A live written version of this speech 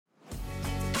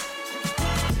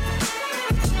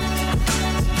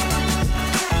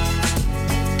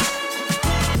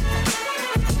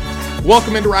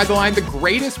Welcome into Ride the Line, the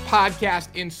greatest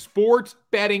podcast in sports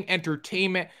betting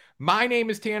entertainment. My name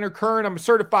is Tanner Kern. I'm a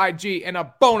certified G and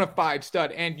a bona fide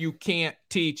stud, and you can't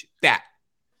teach that.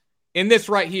 In this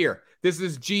right here, this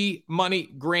is G Money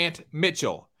Grant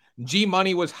Mitchell. G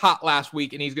Money was hot last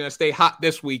week, and he's going to stay hot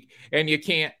this week, and you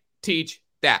can't teach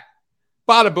that.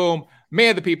 Bada boom,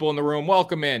 man, the people in the room,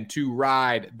 welcome in to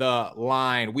Ride the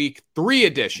Line, week 3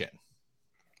 edition.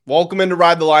 Welcome into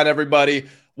Ride the Line, everybody.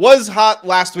 Was hot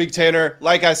last week, Tanner.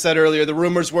 Like I said earlier, the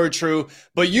rumors were true,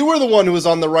 but you were the one who was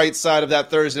on the right side of that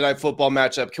Thursday night football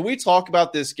matchup. Can we talk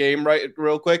about this game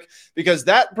real quick? Because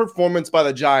that performance by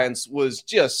the Giants was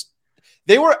just,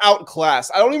 they were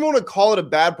outclassed. I don't even want to call it a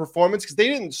bad performance because they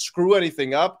didn't screw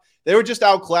anything up. They were just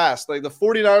outclassed. Like the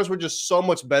 49ers were just so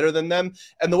much better than them.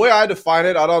 And the way I define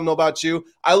it, I don't know about you,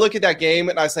 I look at that game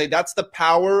and I say that's the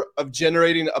power of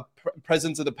generating a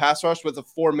presence of the pass rush with a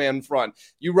 4-man front.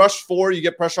 You rush 4, you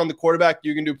get pressure on the quarterback,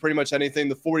 you can do pretty much anything.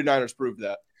 The 49ers proved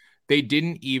that. They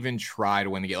didn't even try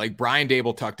to win the game. Like Brian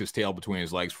Dable tucked his tail between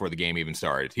his legs before the game even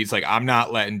started. He's like, I'm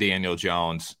not letting Daniel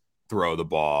Jones throw the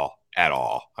ball at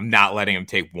all. I'm not letting him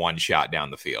take one shot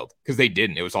down the field because they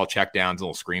didn't. It was all check downs,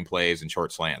 little screen plays, and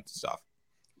short slants and stuff.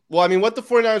 Well, I mean, what the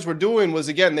 49ers were doing was,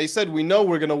 again, they said, we know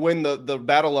we're going to win the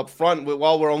battle up front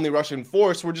while we're only rushing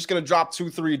 4, so we're just going to drop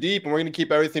 2-3 deep, and we're going to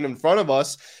keep everything in front of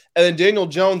us. And then Daniel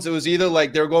Jones, it was either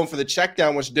like they were going for the check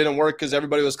down, which didn't work because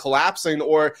everybody was collapsing,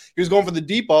 or he was going for the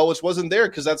deep ball, which wasn't there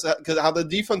because that's how the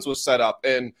defense was set up.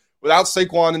 And without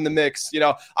Saquon in the mix, you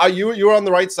were on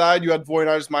the right side. You had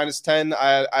 49ers -10.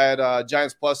 I had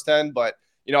Giants +10, but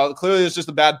clearly it's just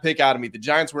a bad pick out of me. The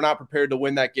Giants were not prepared to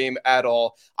win that game at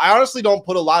all. I honestly don't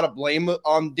put a lot of blame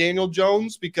on Daniel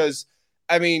Jones because,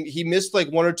 I mean, he missed like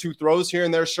 1 or 2 throws here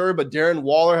and there, sure, but Darren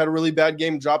Waller had a really bad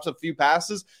game, drops a few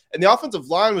passes, and the offensive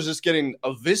line was just getting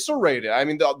eviscerated. I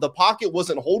mean, the pocket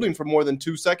wasn't holding for more than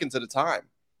 2 seconds at a time.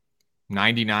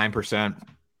 99%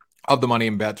 of the money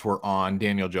and bets were on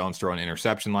Daniel Jones throwing an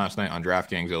interception last night on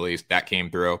DraftKings. At least that came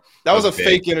through. That was a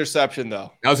fake interception,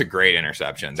 though. That was a great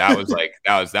interception. That was like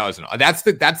that's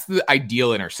the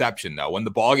ideal interception, though. When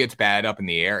the ball gets batted up in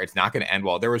the air, it's not going to end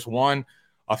well. There was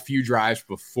a few drives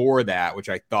before that, which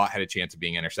I thought had a chance of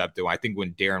being intercepted. I think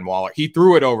when Darren Waller, he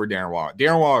threw it over Darren Waller.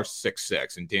 Darren Waller's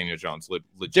 6'6", and Daniel Jones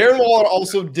legit. Darren Waller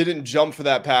also didn't jump for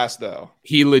that pass, though.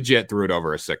 He legit threw it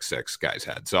over a 6'6" guy's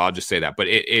head. So I'll just say that. But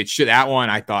it should, that one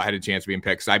I thought had a chance of being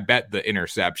picked because I bet the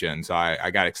interception. So I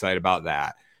got excited about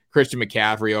that. Christian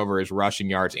McCaffrey over his rushing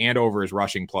yards and over his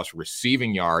rushing plus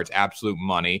receiving yards, absolute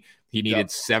money. He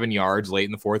needed 7 yards late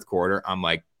in the fourth quarter. I'm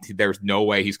like, there's no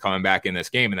way he's coming back in this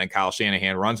game. And then Kyle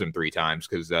Shanahan runs him 3 times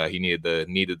because he needed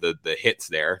the hits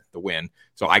there, the win.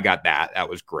 So I got that. That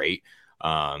was great.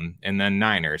 And then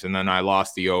Niners. And then I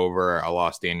lost the over. I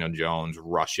lost Daniel Jones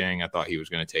rushing. I thought he was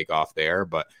going to take off there.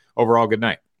 But overall, good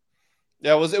night.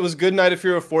 Yeah, it was a good night if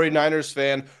you're a 49ers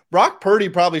fan. Brock Purdy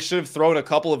probably should have thrown a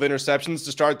couple of interceptions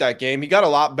to start that game. He got a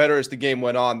lot better as the game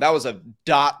went on. That was a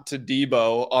dot to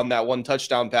Debo on that 1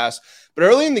 touchdown pass. But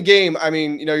early in the game, I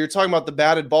mean, you're talking about the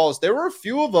batted balls. There were a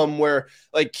few of them where,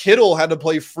 like, Kittle had to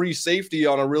play free safety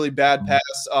on a really bad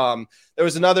pass. There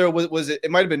was another, it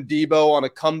might have been Debo on a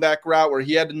comeback route where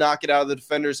he had to knock it out of the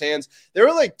defender's hands. There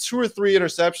were like 2 or 3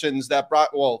 interceptions that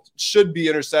should be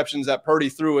interceptions that Purdy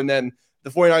threw, and then the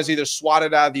 49ers either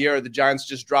swatted out of the air or the Giants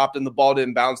just dropped and the ball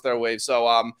didn't bounce their way.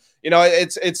 So,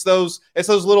 it's those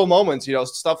little moments,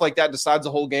 stuff like that decides the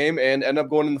whole game and end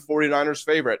up going in the 49ers'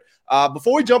 favorite.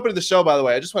 Before we jump into the show, by the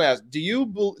way, I just want to ask, do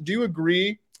you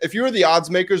agree, if you were the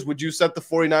odds makers, would you set the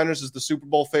 49ers as the Super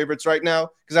Bowl favorites right now?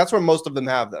 Because that's where most of them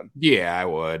have them. Yeah, I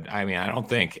would. I mean, I don't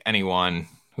think anyone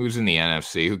who's in the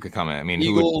NFC who could come in. I mean,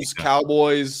 Eagles,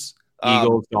 Cowboys,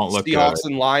 Eagles don't look Seahawks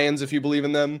good. And Lions, if you believe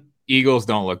in them. Eagles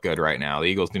don't look good right now. The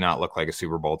Eagles do not look like a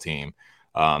Super Bowl team.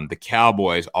 The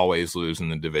Cowboys always lose in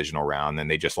the divisional round,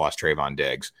 and they just lost Trayvon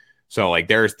Diggs. So, like,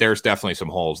 there's definitely some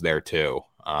holes there too.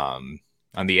 On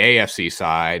the AFC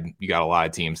side, you got a lot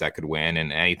of teams that could win,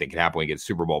 and anything can happen when you get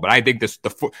Super Bowl. But I think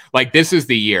this is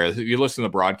the year. You listened to the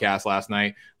broadcast last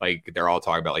night, like they're all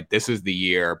talking about, like, this is the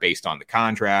year based on the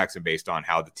contracts and based on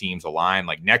how the teams align.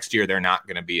 Like, next year, they're not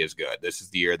going to be as good. This is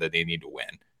the year that they need to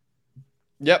win.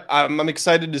 Yep, I'm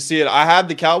excited to see it. I had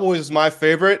the Cowboys as my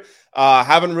favorite.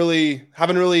 Haven't really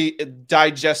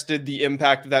digested the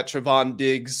impact of that Trayvon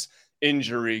Diggs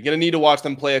injury. Going to need to watch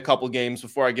them play a couple games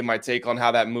before I give my take on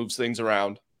how that moves things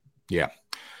around. Yeah.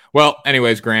 Well,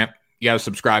 anyways, Grant, You got to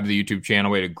subscribe to the YouTube channel.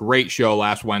 We had a great show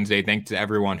last Wednesday. Thanks to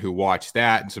everyone who watched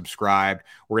that and subscribed.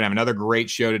 We're going to have another great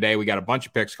show today. We got a bunch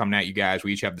of picks coming at you guys.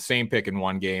 We each have the same pick in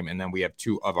one game, and then we have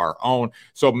 2 of our own.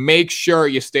 So make sure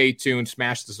you stay tuned.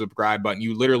 Smash the subscribe button.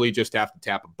 You literally just have to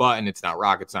tap a button. It's not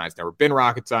rocket science. Never been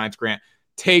rocket science, Grant.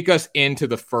 Take us into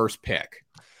the first pick.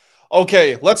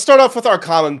 Okay, let's start off with our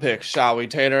common pick, shall we,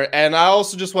 Tanner? And I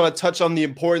also just want to touch on the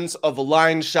importance of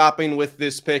line shopping with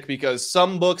this pick, because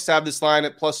some books have this line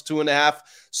at +2.5,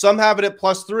 some have it at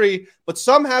 +3, but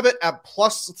some have it at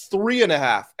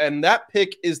 +3.5. And that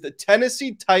pick is the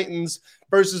Tennessee Titans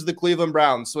versus the Cleveland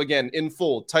Browns. So again, in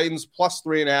full, Titans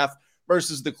 +3.5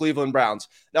 versus the Cleveland Browns.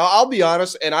 Now, I'll be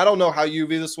honest, and I don't know how you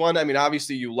view this one. I mean,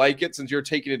 obviously you like it since you're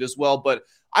taking it as well, but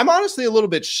I'm honestly a little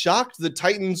bit shocked the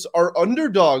Titans are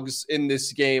underdogs in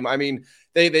this game. I mean,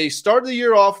 they started the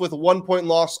year off with a 1-point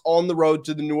loss on the road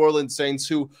to the New Orleans Saints,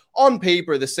 who on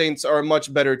paper, the Saints are a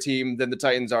much better team than the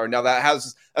Titans are. Now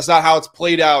that's not how it's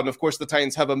played out. And of course, the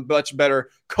Titans have a much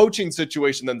better coaching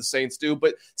situation than the Saints do,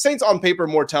 but Saints on paper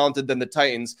more talented than the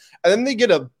Titans. And then they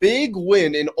get a big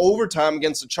win in overtime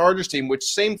against the Chargers team, which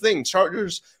same thing,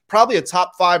 Chargers probably a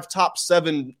top 5, top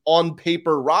 7 on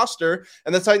paper roster,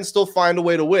 and the Titans still find a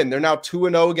way to win. They're now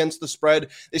 2-0 against the spread.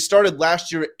 They started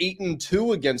last year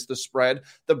 8-2 against the spread.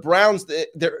 The Browns,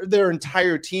 their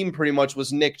entire team pretty much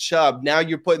was Nick Chubb. Now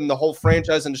you're putting the whole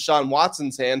franchise into Deshaun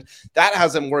Watson's hand. That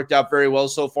hasn't worked out very well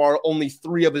so far. Only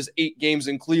 3 of his 8 games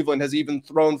in Cleveland has even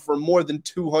thrown for more than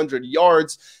 200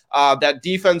 yards. That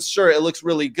defense, sure, it looks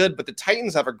really good, but the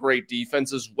Titans have a great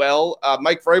defense as well.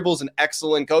 Mike Vrabel is an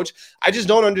excellent coach. I just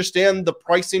don't understand the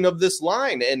pricing of this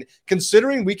line. And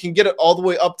considering we can get it all the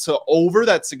way up to over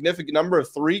that significant number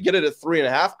of 3, get it at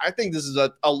 3.5, I think this is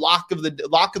a lock of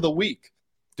the week.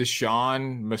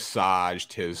 Deshaun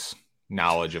massaged his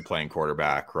knowledge of playing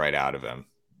quarterback right out of him.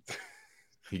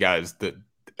 You guys,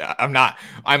 am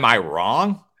I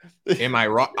wrong? Am I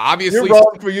wrong? Obviously, you're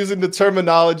wrong for using the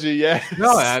terminology. Yeah.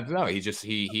 No. The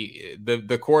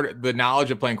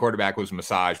knowledge of playing quarterback was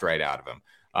massaged right out of him.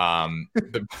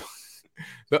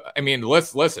 I mean,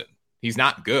 listen. He's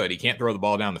not good. He can't throw the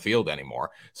ball down the field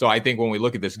anymore. So I think when we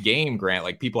look at this game, Grant,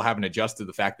 like people haven't adjusted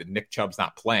the fact that Nick Chubb's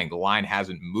not playing. The line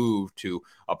hasn't moved to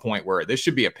a point where this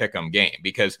should be a pick'em game,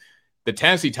 because the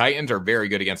Tennessee Titans are very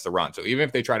good against the run. So even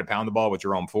if they try to pound the ball with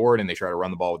Jerome Ford and they try to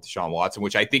run the ball with Deshaun Watson,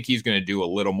 which I think he's going to do a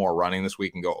little more running this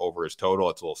week and go over his total,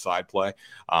 it's a little side play.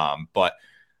 But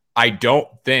I don't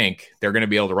think they're going to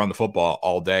be able to run the football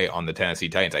all day on the Tennessee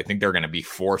Titans. I think they're going to be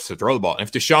forced to throw the ball. And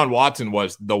if Deshaun Watson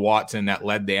was the Watson that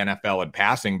led the NFL in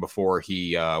passing before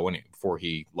he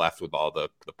left with all the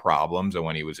problems and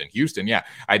when he was in Houston, yeah,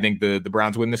 I think the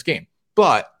Browns win this game.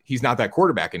 But he's not that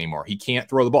quarterback anymore. He can't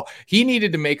throw the ball. He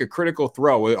needed to make a critical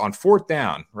throw on 4th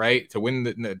down, right, to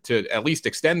win to at least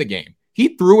extend the game.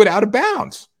 He threw it out of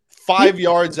bounds. 5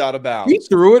 yards out of bounds. He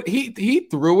threw it. He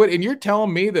threw it. And you're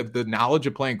telling me that the knowledge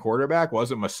of playing quarterback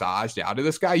wasn't massaged out of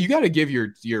this guy? You got to give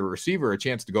your receiver a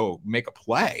chance to go make a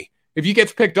play. If he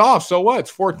gets picked off, so what?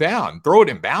 It's 4th down. Throw it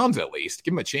in bounds at least.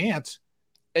 Give him a chance.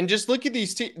 And just look at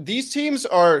these teams. These teams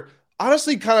are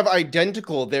honestly kind of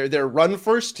identical. They're run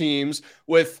first teams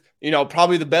with,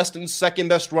 probably the best and second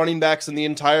best running backs in the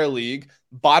entire league.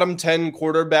 Bottom 10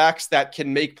 quarterbacks that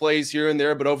can make plays here and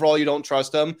there, but overall you don't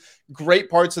trust them. Great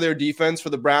parts of their defense. For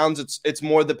the Browns, it's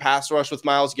more the pass rush with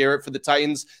Myles Garrett. For the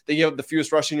Titans, they give up the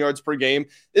fewest rushing yards per game.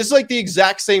 This is like the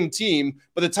exact same team,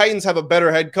 but the Titans have a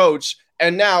better head coach.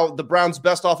 And now the Browns'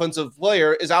 best offensive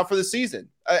player is out for the season.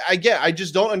 I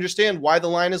just don't understand why the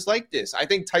line is like this. I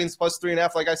think Titans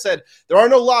 +3.5, like I said, there are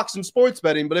no locks in sports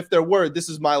betting, but if there were, this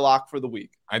is my lock for the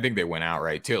week. I think they went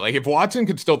outright too. Like if Watson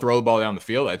could still throw the ball down the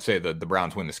field, I'd say the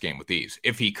Browns win this game with ease.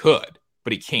 If he could,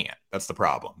 but he can't. That's the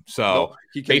problem. So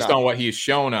based on what he's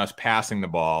shown us passing the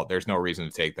ball, there's no reason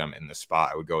to take them in this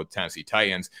spot. I would go with Tennessee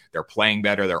Titans. They're playing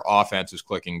better. Their offense is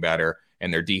clicking better,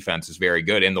 and their defense is very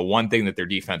good. And the one thing that their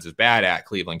defense is bad at,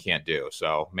 Cleveland can't do.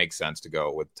 So makes sense to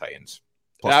go with Titans.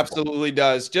 It absolutely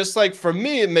does. Just like for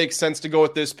me, it makes sense to go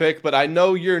with this pick, but I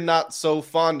know you're not so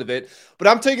fond of it. But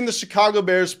I'm taking the Chicago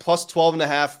Bears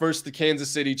 +12.5 versus the Kansas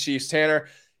City Chiefs. Tanner,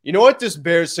 you know what this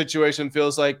Bears situation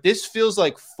feels like? This feels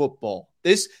like football.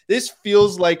 This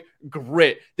feels like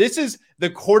grit. This is the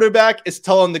quarterback is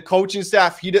telling the coaching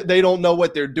staff they don't know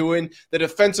what they're doing. The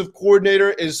defensive coordinator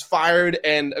is fired,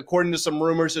 and according to some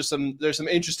rumors, there's some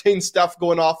interesting stuff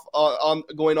going on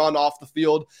off the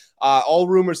field. All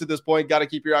rumors at this point. Got to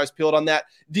keep your eyes peeled on that.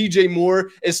 DJ Moore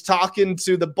is talking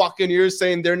to the Buccaneers,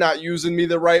 saying they're not using me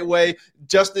the right way.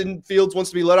 Justin Fields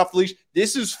wants to be let off the leash.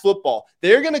 This is football.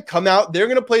 They're going to come out. They're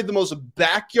going to play the most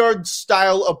backyard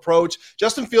style approach.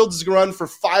 Justin Fields is going to run for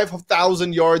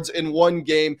 5,000 yards in one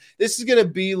game. This is going to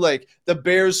be like the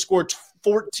Bears score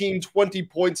 14, 20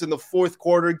 points in the fourth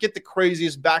quarter, get the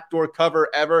craziest backdoor cover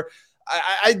ever.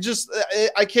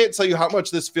 I can't tell you how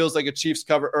much this feels like a Chiefs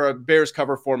cover or a Bears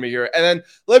cover for me here. And then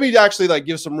let me actually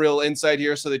give some real insight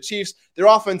here. So the Chiefs, their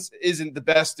offense isn't the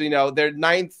best. They're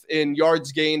 9th in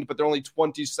yards gained, but they're only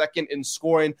 22nd in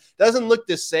scoring. Doesn't look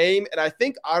the same. And I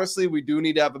think honestly, we do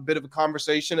need to have a bit of a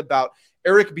conversation about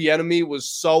Eric Bieniemy was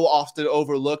so often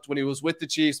overlooked when he was with the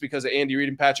Chiefs because of Andy Reid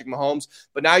and Patrick Mahomes.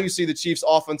 But now you see the Chiefs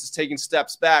offense is taking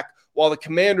steps back while the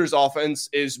Commanders offense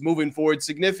is moving forward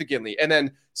significantly. And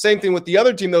then same thing with the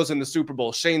other team that was in the Super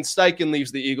Bowl. Shane Steichen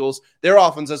leaves the Eagles. Their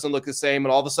offense doesn't look the same.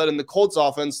 And all of a sudden the Colts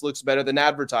offense looks better than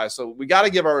advertised. So we got to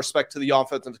give our respect to the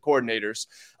offensive coordinators.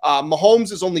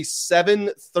 Mahomes is only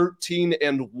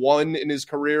 7-13-1 in his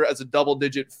career as a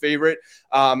double-digit favorite.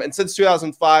 And since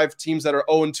 2005, teams that are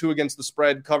 0-2 against the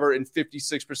spread cover in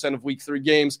 56% of week 3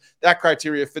 games. That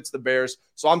criteria fits the Bears.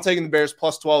 So I'm taking the Bears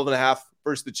plus 12.5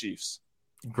 versus the Chiefs.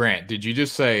 Grant, did you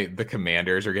just say the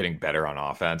Commanders are getting better on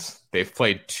offense? They've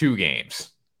played 2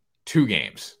 games. 2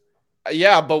 games.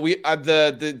 Yeah, but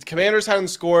the Commanders hadn't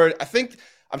scored. I'm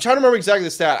trying to remember exactly the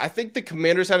stat. I think the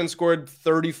Commanders hadn't scored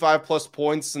 35 plus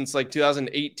points since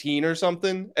 2018 or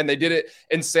something. And they did it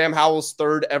in Sam Howell's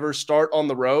 3rd ever start on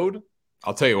the road.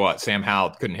 I'll tell you what, Sam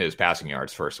Howell couldn't hit his passing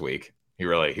yards first week. He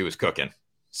was cooking.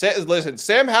 Listen,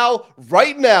 Sam Howell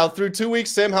right now through 2 weeks,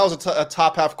 Sam Howell's a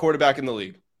top half quarterback in the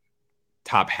league.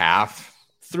 Top half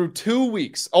through 2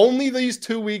 weeks. Only these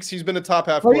 2 weeks he's been a top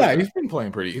half. Oh yeah, he's been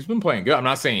playing good. I'm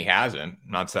not saying he hasn't.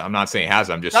 I'm not saying he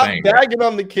hasn't. I'm just saying bagging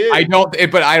on the kid. I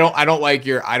don't like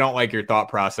your thought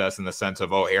process in the sense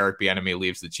of Eric Bieniemy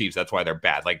leaves the Chiefs. That's why they're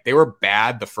bad. They were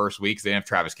bad the first week. They didn't have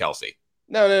Travis Kelce.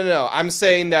 No. I'm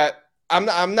saying that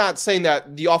I'm not saying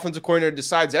that the offensive coordinator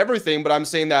decides everything, but I'm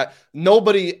saying that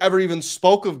nobody ever even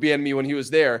spoke of Bieniemy when he was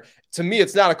there. To me,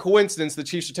 it's not a coincidence the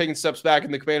Chiefs are taking steps back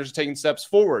and the Commanders are taking steps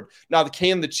forward. Now,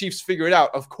 can the Chiefs figure it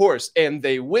out? Of course, and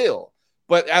they will.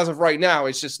 But as of right now,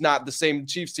 it's just not the same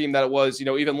Chiefs team that it was,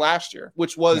 even last year,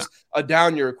 which was a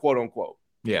down year, quote unquote.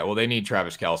 Yeah, well, they need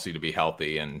Travis Kelce to be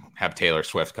healthy and have Taylor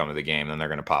Swift come to the game, then they're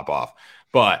going to pop off.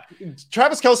 But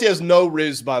Travis Kelce has no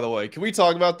Riz, by the way. Can we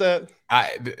talk about that?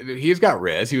 He's got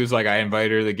Riz. He was like, I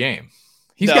invited her to the game.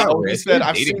 He said,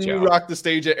 I've seen you rock the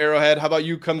stage at Arrowhead. How about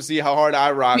you come see how hard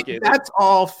I rock it? That's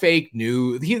all fake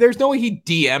news. There's no way he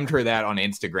DM'd her that on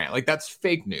Instagram. That's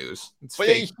fake news.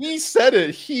 He said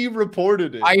it. He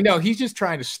reported it. I know. He's just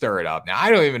trying to stir it up. Now,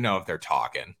 I don't even know if they're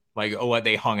talking.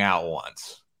 They hung out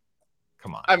once.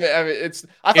 Come on. I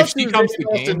thought she was with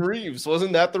Austin Reeves.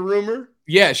 Wasn't that the rumor?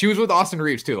 Yeah, she was with Austin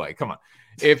Reeves too. Come on.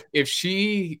 If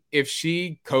she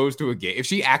goes to a game, if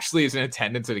she actually is in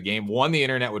attendance at a game, the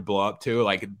internet would blow up too.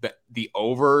 The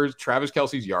over Travis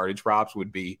Kelce's yardage props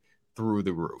would be through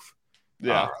the roof.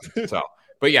 Yeah.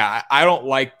 But yeah, I don't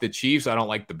like the Chiefs. I don't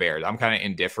like the Bears. I'm kind of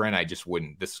indifferent. I just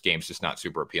wouldn't. This game's just not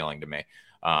super appealing to me.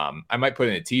 I might put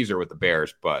in a teaser with the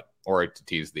Bears, or to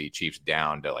tease the Chiefs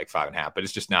down to 5.5, but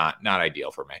it's just not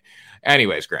ideal for me.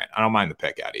 Anyways, Grant, I don't mind the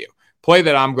pick out of you. Play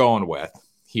that I'm going with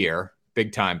here.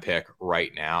 Big time pick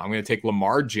right now. I'm going to take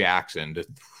Lamar Jackson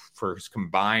for his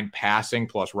combined passing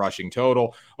plus rushing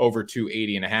total over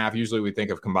 280.5. Usually we think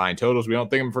of combined totals. We don't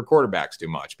think of them for quarterbacks too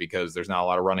much because there's not a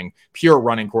lot of pure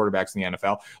running quarterbacks in the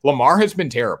NFL. Lamar has been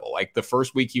terrible. The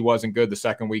first week he wasn't good. The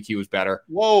second week he was better.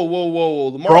 Whoa.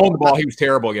 Lamar throwing the ball, he was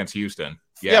terrible against Houston.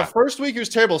 Yeah, first week he was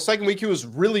terrible. Second week he was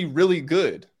really, really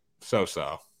good. So.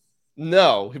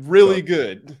 No, really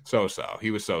good. So.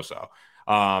 He was so.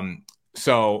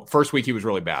 So first week he was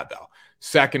really bad though.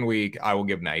 Second week I will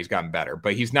give him that. He's gotten better,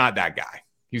 but he's not that guy.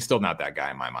 He's still not that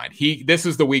guy in my mind. This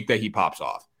is the week that he pops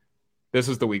off. This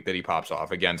is the week that he pops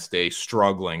off against a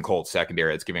struggling Colts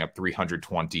secondary that's giving up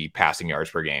 320 passing yards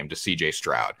per game to CJ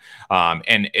Stroud.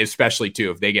 And especially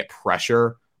too, if they get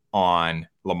pressure on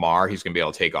Lamar, he's going to be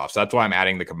able to take off. So that's why I'm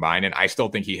adding the combined. And I still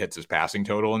think he hits his passing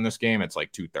total in this game. It's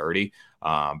 230.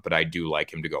 But I do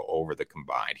like him to go over the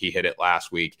combined. He hit it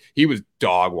last week. He was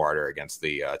dog water against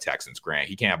the Texans. Grant,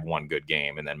 he can't have one good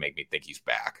game and then make me think he's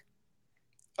back.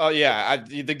 Oh, yeah.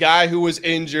 The guy who was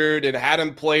injured and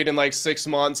hadn't played in 6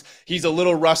 months, he's a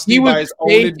little rusty by his own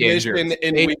admission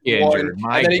in week one.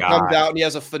 And then he comes out and he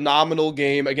has a phenomenal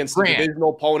game against the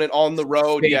divisional opponent on the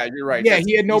road. Yeah, you're right. Yeah,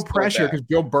 he had no pressure because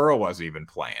Joe Burrow wasn't even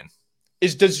playing.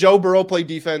 Does Joe Burrow play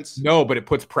defense? No, but it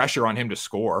puts pressure on him to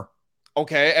score.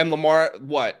 Okay, and Lamar,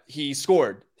 what? He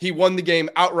scored. He won the game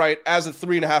outright as a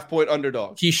 3.5-point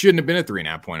underdog. He shouldn't have been a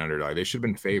 3.5-point underdog. They should have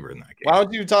been favored in that game. Why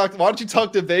don't you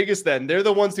talk to Vegas then? They're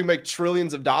the ones who make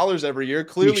trillions of dollars every year.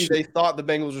 Clearly, they thought the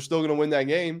Bengals were still going to win that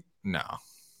game. No,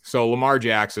 So Lamar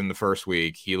Jackson, the first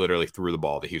week, he literally threw the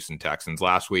ball to Houston Texans.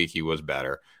 Last week, he was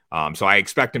better. So I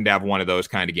expect him to have one of those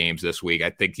kind of games this week. I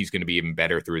think he's going to be even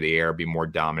better through the air, be more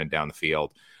dominant down the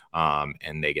field,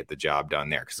 and they get the job done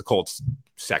there because the Colts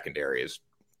secondary is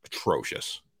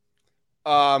atrocious.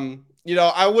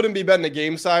 I wouldn't be betting the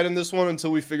game side in this one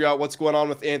until we figure out what's going on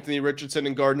with Anthony Richardson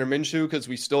and Gardner Minshew, because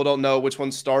we still don't know which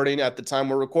one's starting at the time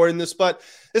we're recording this. But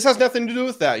this has nothing to do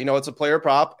with that. It's a player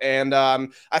prop. And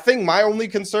I think my only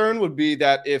concern would be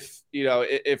that if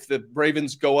the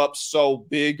Ravens go up so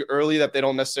big early that they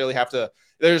don't necessarily have to,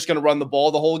 they're just going to run the ball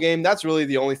the whole game. That's really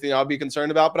the only thing I'll be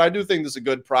concerned about. But I do think this is a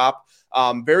good prop.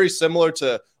 Very similar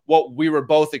to what we were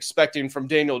both expecting from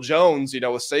Daniel Jones, with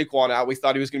Saquon out. We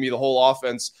thought he was going to be the whole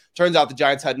offense. Turns out the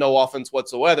Giants had no offense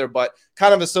whatsoever, but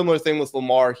kind of a similar thing with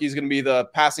Lamar. He's going to be the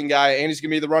passing guy and he's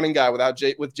going to be the running guy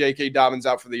with J.K. Dobbins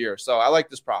out for the year. So I like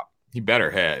this prop. He better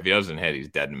hit. If he doesn't hit, he's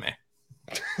dead to me.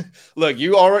 Look,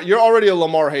 you're already a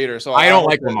Lamar hater, so I don't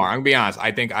like Lamar. I'm gonna be honest.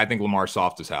 I think Lamar's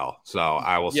soft as hell. So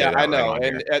I will say that. Yeah, I know,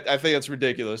 and I think it's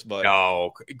ridiculous. But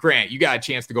no, Grant, you got a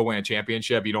chance to go win a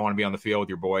championship. You don't want to be on the field with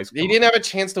your boys. He didn't have a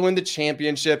chance to win the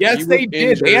championship. Yes, they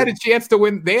did. They had a chance to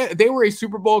win. They were a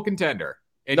Super Bowl contender.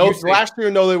 And last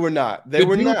year, no, they were not. They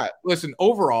were not. Listen,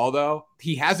 overall though,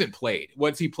 he hasn't played.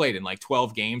 What's he played in, like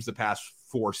 12 games the past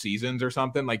 4 seasons or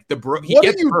something? Like what are you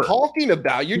talking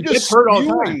about? You're just hurt all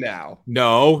the time now.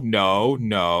 No. 12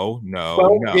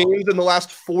 games in the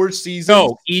last 4 seasons.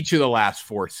 No, each of the last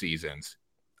 4 seasons.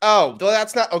 Oh,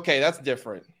 that's not okay. That's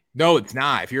different. No, it's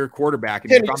not. If you're a quarterback,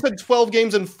 and you said 12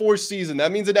 games in 4 seasons.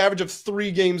 That means an average of 3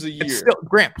 games a year. Still,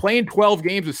 Grant, playing 12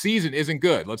 games a season isn't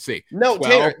good. Let's see. No, 12,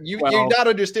 Tanner, you're not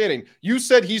understanding. You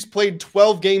said he's played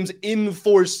 12 games in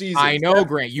 4 seasons. I know,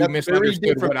 Grant. You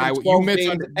misunderstood what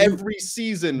every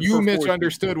season. You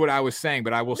misunderstood what I was saying,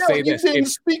 but I will say this: you didn't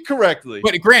speak correctly.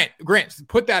 But Grant,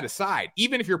 put that aside.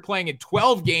 Even if you're playing in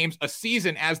 12 games a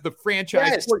season as the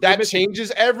franchise, that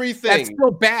changes everything. That's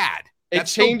still bad. It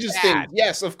changes things.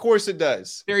 Yes, of course it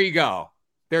does. There you go.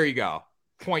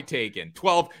 Point taken.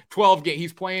 12 games.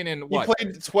 He's playing in what? He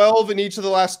played 12 in each of the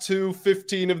last 2,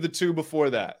 15 of the 2 before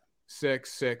that.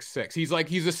 6. He's a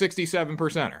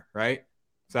 67%er, right?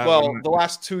 The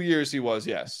last 2 years he was,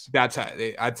 yes. That's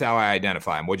how I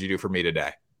identify him. What'd you do for me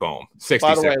today? Boom. 66.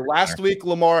 By the way, last week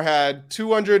Lamar had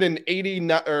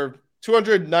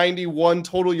 291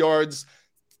 total yards,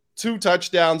 2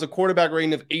 touchdowns, a quarterback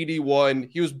rating of 81.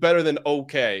 He was better than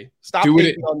okay. Stop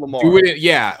hating on Lamar.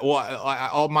 Yeah.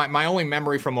 Well, my only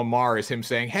memory from Lamar is him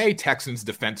saying, "Hey, Texans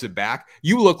defensive back,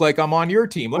 you look like I'm on your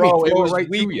team. Let me throw it right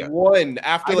week to you." 1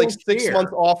 after 6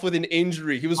 months off with an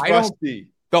injury. He was rusty.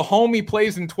 The homie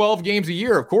plays in 12 games a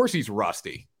year. Of course he's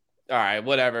rusty. All right,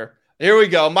 whatever. Here we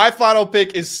go. My final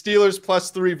pick is Steelers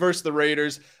 +3 versus the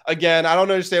Raiders. Again, I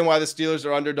don't understand why the Steelers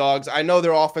are underdogs. I know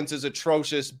their offense is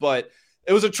atrocious, but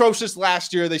it was atrocious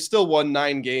last year. They still won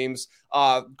 9 games.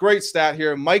 Great stat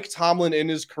here. Mike Tomlin in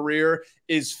his career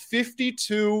is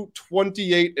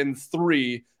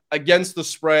 52-28-3 against the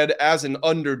spread as an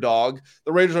underdog.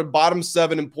 The Raiders are bottom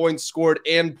 7 in points scored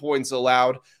and points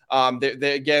allowed.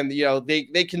 They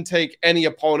can take any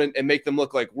opponent and make them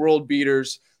look like world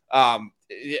beaters. I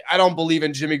don't believe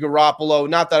in Jimmy Garoppolo.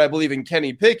 Not that I believe in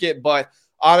Kenny Pickett, but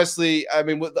honestly, I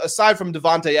mean, aside from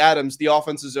Devontae Adams, the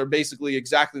offenses are basically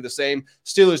exactly the same.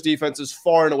 Steelers defense is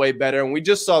far and away better. And we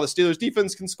just saw the Steelers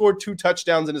defense can score 2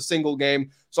 touchdowns in a single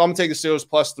game. So I'm going to take the Steelers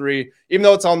 +3. Even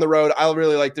though it's on the road, I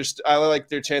really like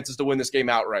their chances to win this game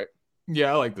outright.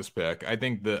 Yeah, I like this pick. I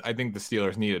think the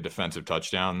Steelers need a defensive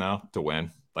touchdown, though, to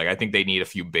win. Like, I think they need a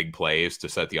few big plays to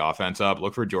set the offense up.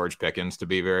 Look for George Pickens to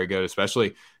be very good,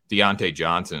 especially Deontay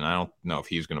Johnson. I don't know if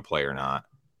he's going to play or not.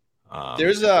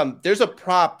 There's a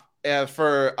prop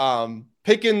for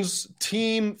Pickens'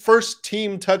 first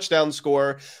team touchdown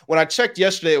score. When I checked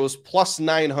yesterday, it was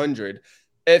 +900.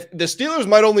 If the Steelers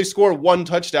might only score 1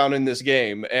 touchdown in this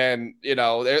game, and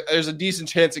there's a decent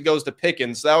chance it goes to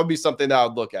Pickens, so that would be something that I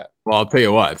would look at. Well, I'll tell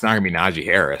you what, it's not gonna be Najee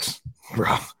Harris,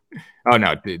 bro. Oh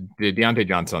no, did Deontay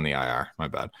Johnson on the IR? My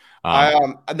bad.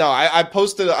 I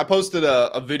posted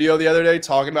a video the other day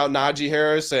talking about Najee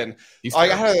Harris, and I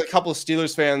had a couple of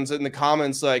Steelers fans in the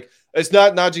comments like, it's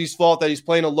not Najee's fault that he's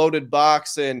playing a loaded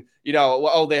box, and they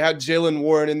had Jaylen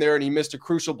Warren in there and he missed a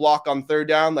crucial block on 3rd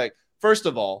down. Like, first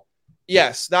of all,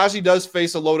 yes, Najee does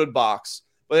face a loaded box,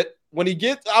 but when he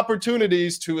gets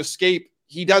opportunities to escape,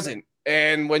 he doesn't.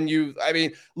 And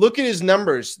look at his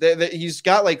numbers. He's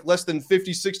got like less than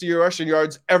 50, 60 rushing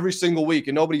yards every single week,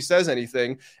 and nobody says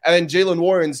anything. And then Jaylen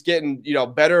Warren's getting,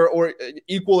 better or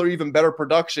equal or even better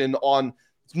production on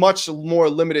much more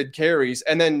limited carries.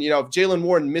 And then, if Jaylen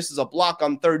Warren misses a block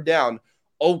on 3rd down,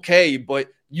 okay, but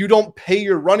you don't pay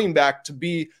your running back to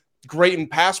be great in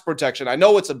pass protection. I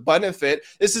know it's a benefit.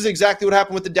 This is exactly what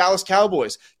happened with the Dallas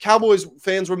Cowboys. Cowboys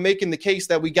fans were making the case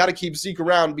that we got to keep Zeke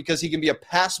around because he can be a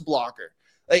pass blocker.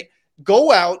 Like,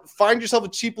 go out, find yourself a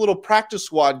cheap little practice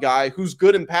squad guy who's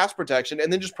good in pass protection,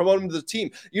 and then just promote him to the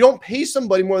team. You don't pay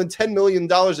somebody more than $10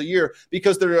 million a year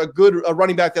because they're a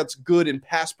running back that's good in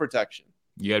pass protection.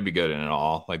 You got to be good in it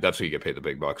all. Like, that's what you get paid the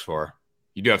big bucks for.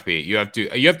 You have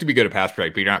to be good at pass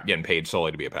protect, but you're not getting paid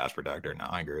solely to be a pass protector. No,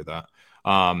 I agree with that.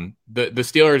 The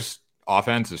Steelers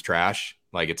offense is trash.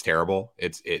 Like, it's terrible.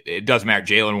 It doesn't matter.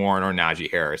 Jaylen Warren or Najee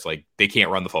Harris, like, they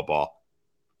can't run the football,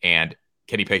 and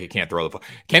Kenny Pickett can't throw the football.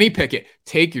 Kenny Pickett,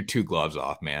 take your 2 gloves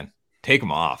off, man. Take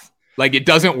them off. Like, it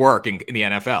doesn't work in the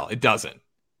NFL. It doesn't.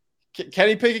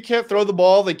 Kenny Pickett can't throw the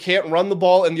ball. They can't run the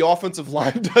ball, and the offensive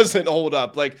line doesn't hold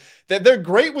up. Like, they're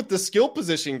great with the skill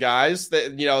position guys.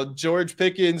 That, you know, George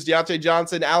Pickens, Deontay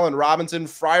Johnson, Allen Robinson,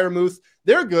 Freiermuth,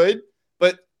 they're good,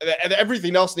 but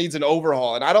everything else needs an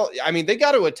overhaul. And they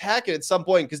got to attack it at some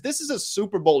point because this is a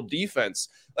Super Bowl defense.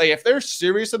 Like, if they're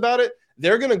serious about it,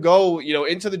 they're going to go,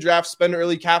 into the draft, spend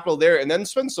early capital there, and then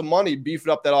spend some money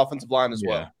beefing up that offensive line as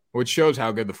well. Which shows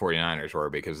how good the 49ers were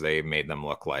because they made them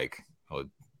look like a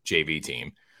JV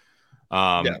team.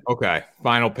 Okay,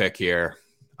 final pick here.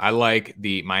 I like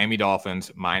the Miami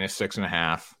Dolphins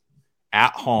 -6.5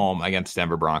 at home against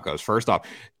Denver Broncos. First off,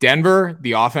 Denver,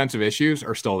 the offensive issues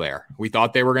are still there. We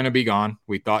thought they were going to be gone.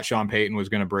 We thought Sean Payton was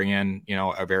going to bring in,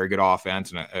 a very good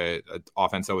offense and an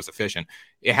offense that was efficient.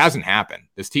 It hasn't happened.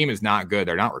 This team is not good.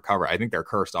 They're not recovered. I think they're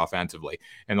cursed offensively.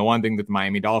 And the one thing that the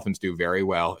Miami Dolphins do very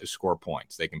well is score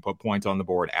points. They can put points on the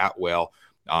board at will.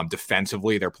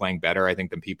 Defensively, they're playing better, I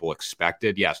think, than people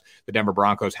expected. Yes, the Denver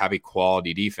Broncos have a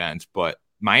quality defense, but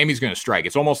Miami's going to strike.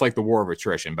 It's almost like the war of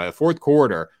attrition. By the fourth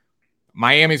quarter,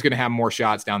 Miami's going to have more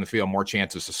shots down the field, more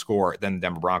chances to score than the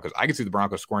Denver Broncos. I can see the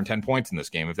Broncos scoring 10 points in this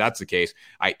game. If that's the case,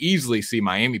 I easily see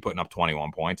Miami putting up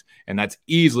 21 points, and that's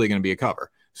easily going to be a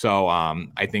cover. So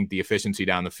I think the efficiency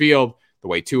down the field, the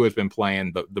way Tua has been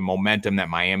playing, the momentum that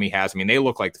Miami has, they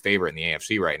look like the favorite in the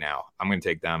AFC right now. I'm going to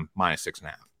take them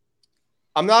 -6.5.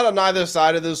 I'm not on either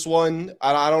side of this one.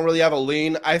 I don't really have a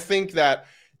lean. I think that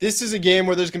this is a game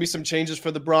where there's going to be some changes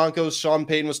for the Broncos. Sean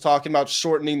Payton was talking about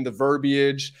shortening the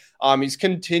verbiage. He's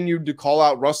continued to call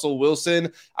out Russell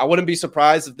Wilson. I wouldn't be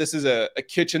surprised if this is a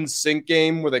kitchen sink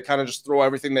game where they kind of just throw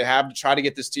everything they have to try to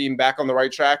get this team back on the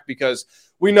right track, because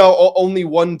we know only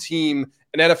one team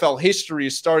in NFL history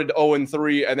started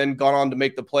 0-3 and then gone on to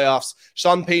make the playoffs.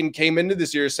 Sean Payton came into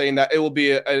this year saying that it will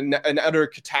be an utter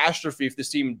catastrophe if this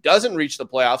team doesn't reach the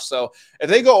playoffs. So if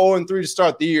they go 0-3 to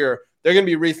start the year, they're going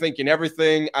to be rethinking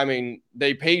everything.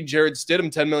 They paid Jared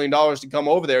Stidham $10 million to come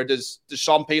over there. Does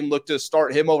Sean Payton look to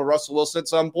start him over Russell Wilson at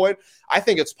some point? I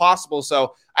think it's possible.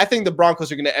 So I think the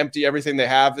Broncos are going to empty everything they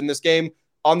have in this game.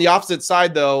 On the opposite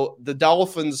side, though, the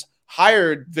Dolphins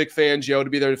hired Vic Fangio to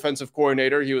be their defensive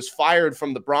coordinator. He was fired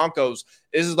from the Broncos.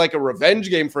 This is like a revenge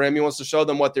game for him. He wants to show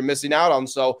them what they're missing out on.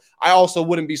 So I also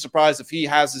wouldn't be surprised if he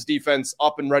has his defense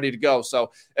up and ready to go.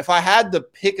 So if I had to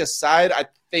pick a side, I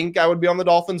think I would be on the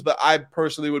Dolphins, but I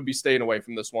personally would be staying away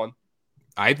from this one.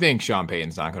 I think Sean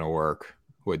Payton's not going to work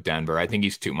with Denver. I think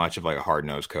he's too much of like a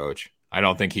hard-nosed coach. I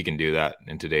don't think he can do that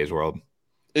in today's world.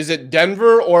 Is it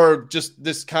Denver or just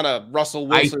this kind of Russell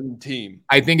Wilson team?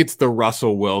 I think it's the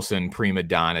Russell Wilson prima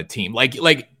donna team.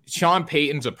 Like Sean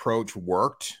Payton's approach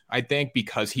worked, I think,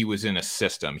 because he was in a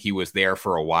system. He was there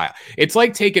for a while. It's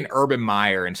like taking Urban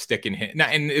Meyer and sticking him. Now,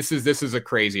 and this is a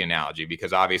crazy analogy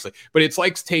because obviously, but it's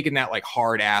like taking that like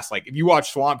hard ass, like if you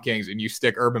watch Swamp Kings and you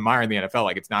stick Urban Meyer in the NFL,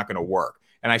 like it's not going to work.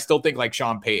 And I still think like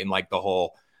Sean Payton, like the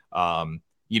whole,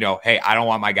 hey, I don't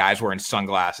want my guys wearing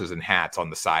sunglasses and hats on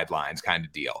the sidelines kind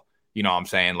of deal. You know what I'm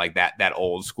saying? Like that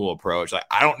old school approach. Like,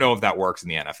 I don't know if that works in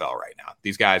the NFL right now.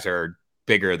 These guys are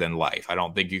bigger than life. I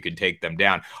don't think you could take them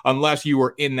down unless you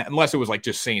were in that, unless it was like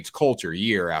just Saints culture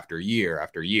year after year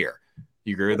after year.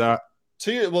 You agree with that?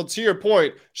 To your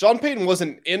point, Sean Payton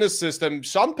wasn't in a system.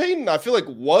 Sean Payton, I feel like,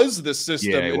 was the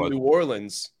system in New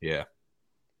Orleans. Yeah.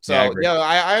 So,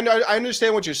 I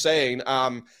understand what you're saying.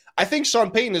 I think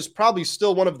Sean Payton is probably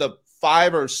still one of the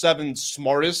 5 or 7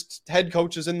 smartest head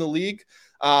coaches in the league.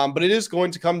 But it is going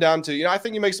to come down to, I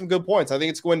think you make some good points. I think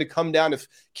it's going to come down if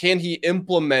can he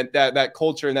implement that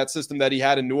culture and that system that he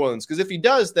had in New Orleans? Because if he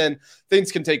does, then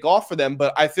things can take off for them.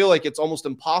 But I feel like it's almost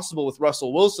impossible with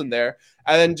Russell Wilson there.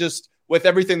 And then just with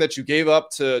everything that you gave up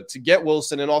to get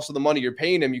Wilson and also the money you're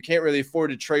paying him, you can't really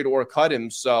afford to trade or cut him.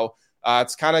 So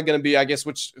it's kind of going to be, I guess,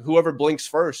 whoever blinks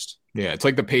first. Yeah, it's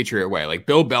like the Patriot way. Like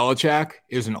Bill Belichick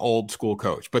is an old school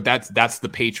coach, but that's the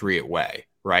Patriot way.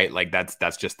 right? Like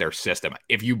that's just their system.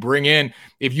 If you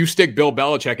stick Bill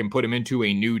Belichick and put him into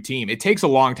a new team, it takes a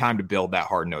long time to build that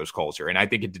hard-nosed culture. And I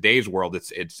think in today's world,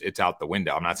 it's out the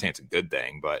window. I'm not saying it's a good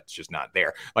thing, but it's just not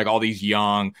there. Like all these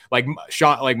young, like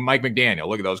Mike McDaniel,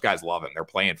 look at those guys, love him. They're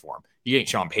playing for him. He ain't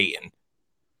Sean Payton.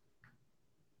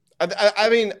 I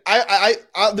mean,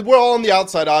 we're all on the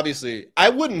outside, obviously. I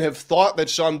wouldn't have thought that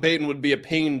Sean Payton would be a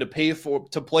pain to play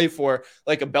for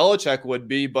like a Belichick would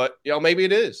be, but maybe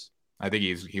it is. I think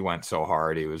he went so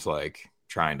hard. He was like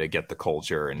trying to get the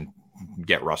culture and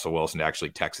get Russell Wilson to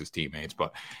actually text his teammates.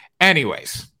 But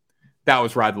anyways, that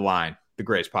was Ride the Line, the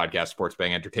greatest podcast, Sports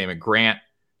Betting Entertainment. Grant,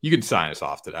 you can sign us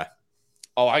off today.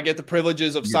 Oh, I get the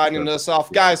privileges of signing us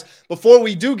off. Guys, before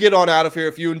we do get on out of here,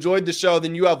 if you enjoyed the show,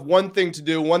 then you have one thing to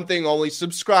do, one thing only.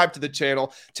 Subscribe to the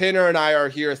channel. Tanner and I are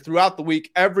here throughout the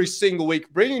week, every single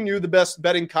week, bringing you the best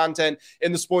betting content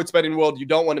in the sports betting world. You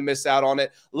don't want to miss out on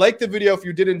it. Like the video if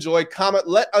you did enjoy. Comment.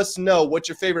 Let us know what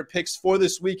your favorite picks for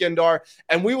this weekend are.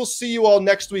 And we will see you all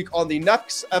next week on the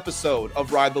next episode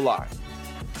of Ride the Line.